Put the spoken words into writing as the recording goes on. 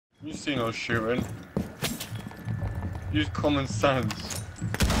You see no shooting. Use common sense.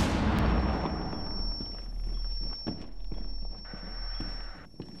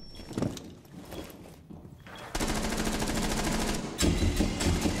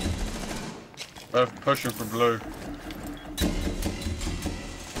 They're pushing for blue.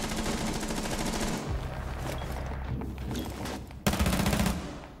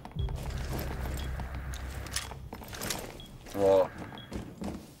 What?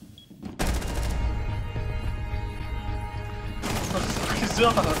 What the fuck is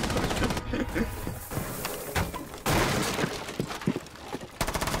that?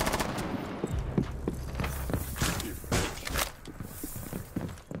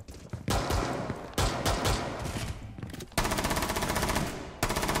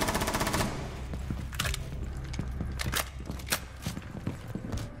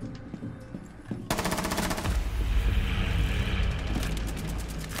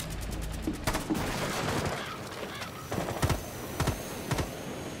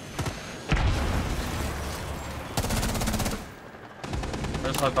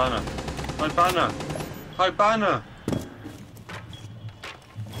 Where's my banner? My banner! My banner!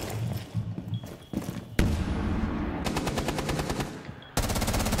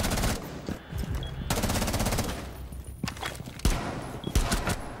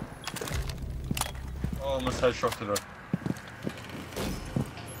 Oh, I almost headshotted her.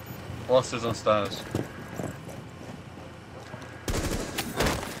 Boss is on stairs.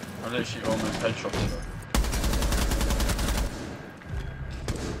 I literally almost headshotted her.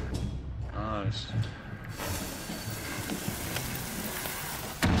 Nice.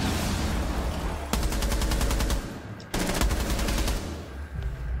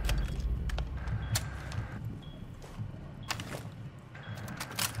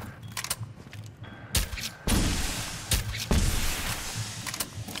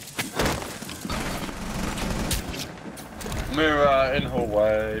 Mirror in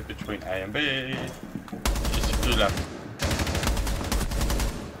hallway between A and B. Just to left.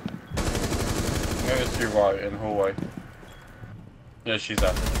 Maybe it's to right in hallway. Yeah, she's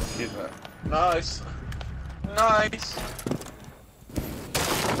there. She's there. Nice. Nice.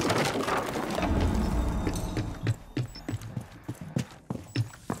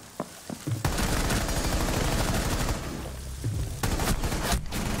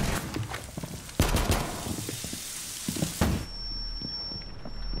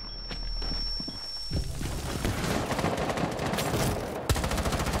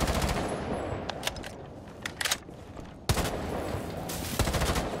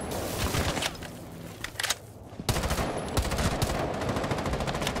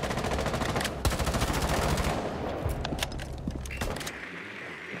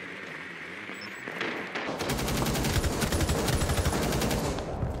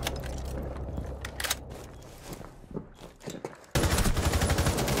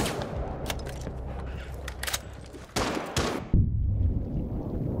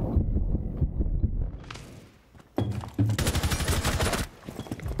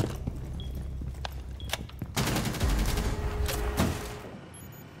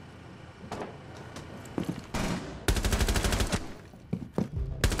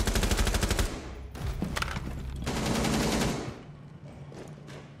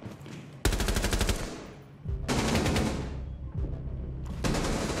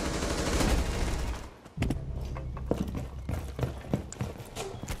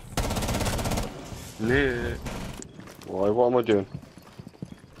 Lit. Why? What am I doing?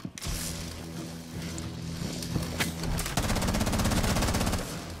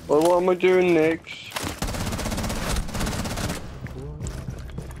 Well, what am I doing next?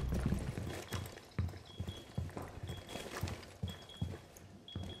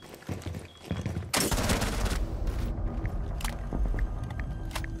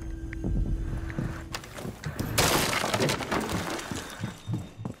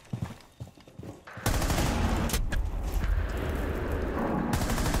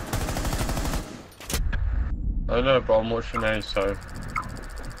 I know, but I'm watching A, so...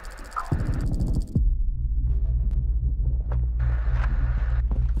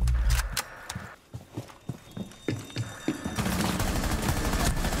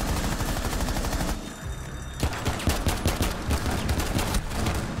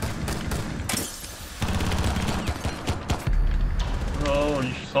 Oh,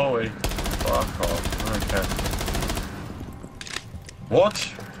 you sorry. Fuck off. Okay.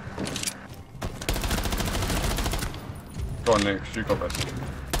 What? Go on, Nick. You got this.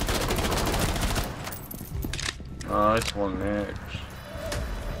 Nice one, Nick.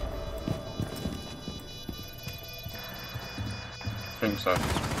 I think so.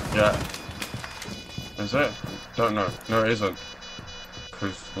 Yeah. Is it? Don't know. No, it isn't.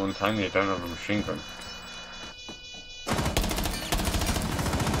 Because Montagna don't have a machine gun.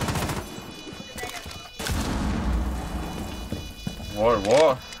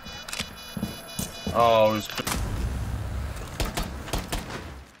 What? Oh, it was...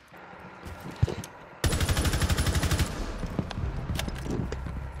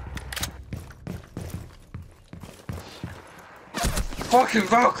 Fucking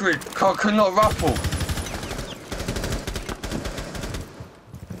Valkyrie! I could not rappel!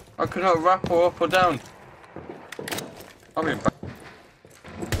 I could not rappel up or down. I'll be back.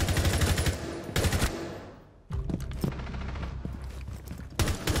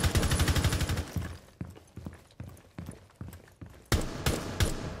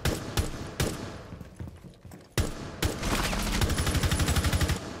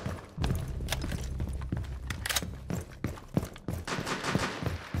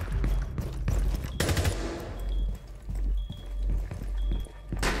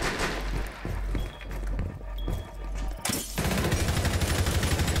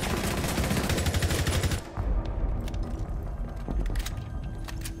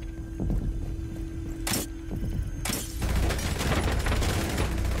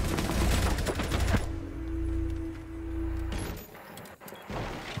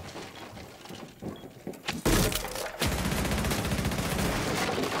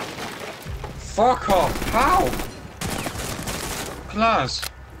 Fuck off! How? Glass.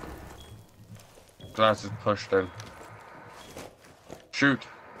 Glass is pushed in. Shoot.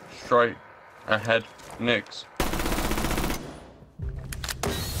 Straight. Ahead. Nicks.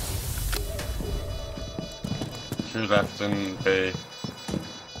 Two left in the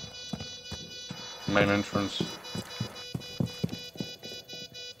main entrance.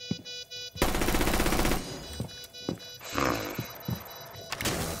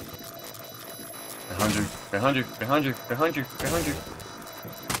 Behind you.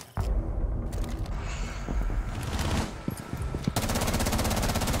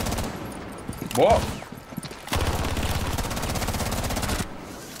 What?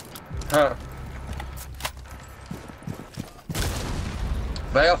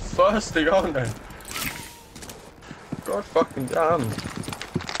 They are thirsty, aren't they? God fucking damn.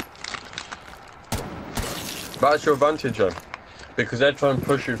 That's your advantage, though. Because they're trying to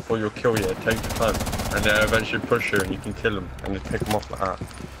push you for your kill, yeah, take the time. And they'll eventually push you and you can kill them and just pick them off like that.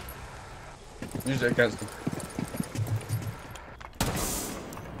 Use it against them.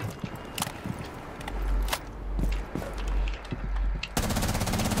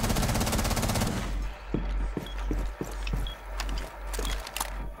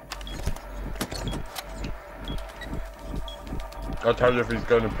 I'll tell you if he's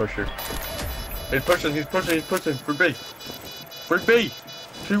going to push you. He's pushing. For B. For B.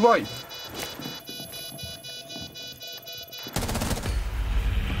 Too white.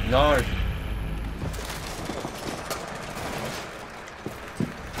 No.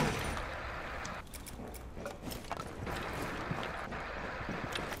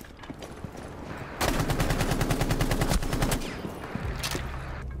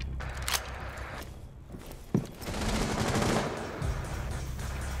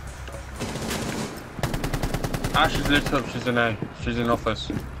 Ash is lit up, she's in A. She's in office.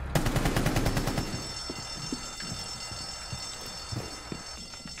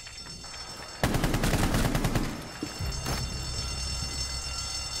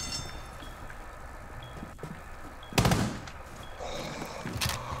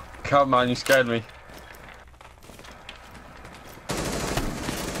 Come on, you scared me.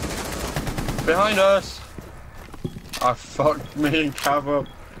 Behind us! I fucked me and Cav up.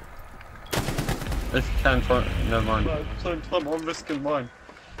 If you can, try. Never mind. No, same time, I'm risking mine.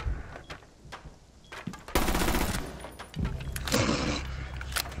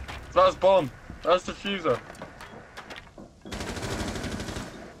 That's bomb. That's diffuser.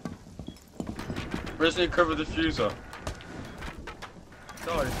 Where's the cover diffuser?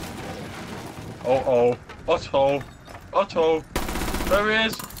 Guys. Oh. Otto. There he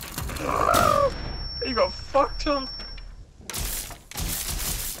is. He got fucked up.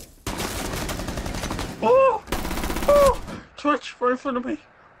 Oh! Twitch, right in front of me.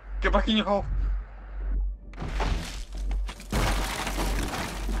 Get back in your hole.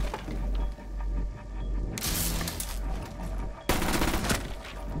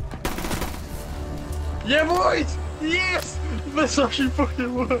 Yeah, boys! Yes! This actually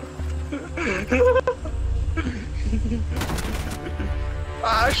fucking worked.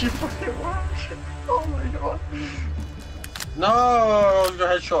 That actually fucking worked. Oh my god. No! I was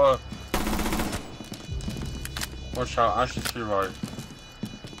gonna headshot her. Watch out, Ash is too right.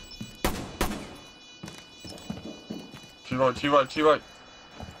 To your right, to your right, to your right.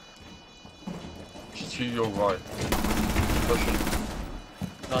 To your right. Pushing.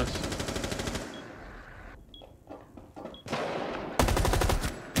 Nice.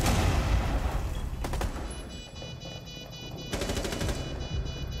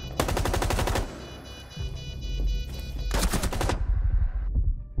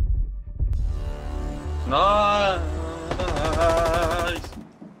 Nice.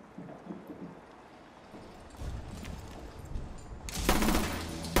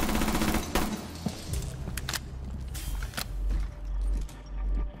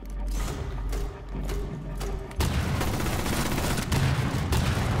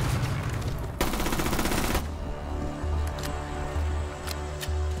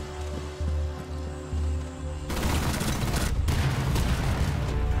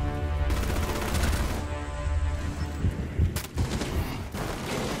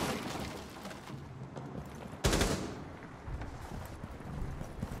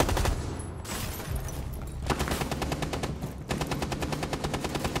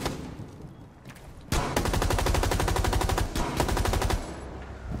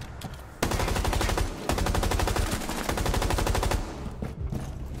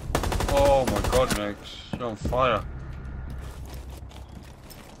 Oh my god, Max, you're on fire.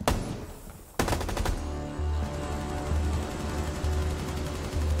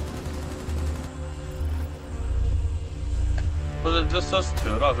 Was it just us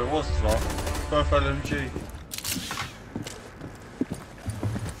two? No, it was not. Both LMG.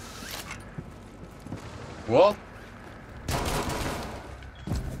 What?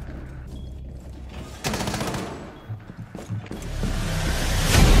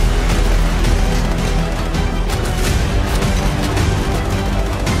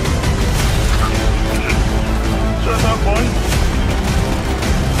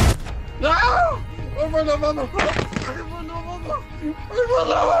 No! I'm on the ammo!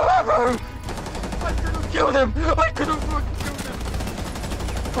 I could have killed him! I could have fucking killed him!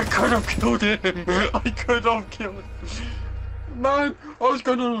 I could have killed him! I could have killed him! Man, I was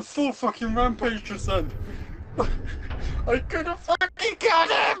going on a full fucking rampage just then! I could have fucking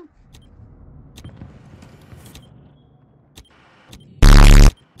killed him!